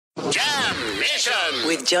Mission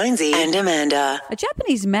with Jonesy and Amanda. A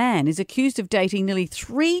Japanese man is accused of dating nearly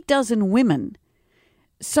 36 women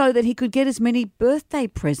so that he could get as many birthday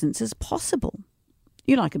presents as possible.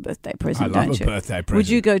 You like a birthday present, don't you? I love a birthday present. Would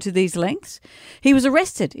you go to these lengths? He was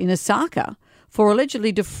arrested in Osaka for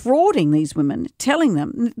allegedly defrauding these women, telling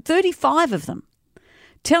them, 35 of them,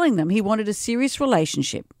 telling them he wanted a serious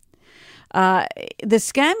relationship. The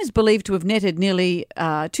scam is believed to have netted nearly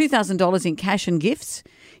 $2,000 in cash and gifts.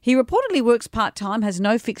 He reportedly works part-time, has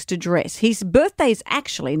no fixed address. His birthday is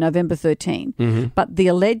actually November 13, but the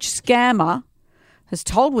alleged scammer has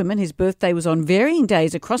told women his birthday was on varying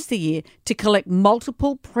days across the year to collect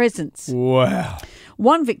multiple presents. Wow.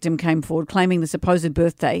 One victim came forward claiming the supposed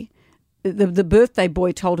birthday. The birthday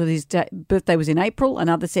boy told her his birthday was in April.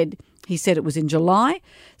 Another said he said it was in July.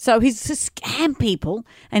 So he's to scam people,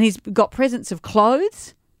 and he's got presents of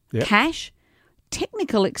clothes, cash,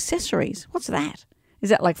 technical accessories. What's that? Is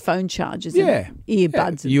that like phone chargers and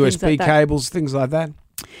earbuds and USB things like that? cables, things like that?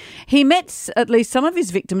 He met at least some of his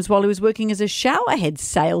victims while he was working as a showerhead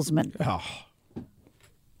salesman. Oh.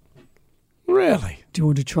 Really? Do you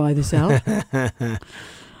want to try this out?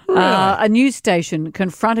 A news station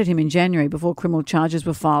confronted him in January before criminal charges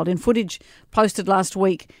were filed. In footage posted last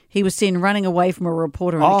week, he was seen running away from a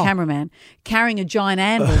reporter and a cameraman, carrying a giant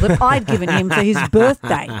anvil that I'd given him for his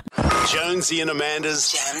birthday. Jonesy and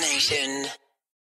Amanda's Jam Nation.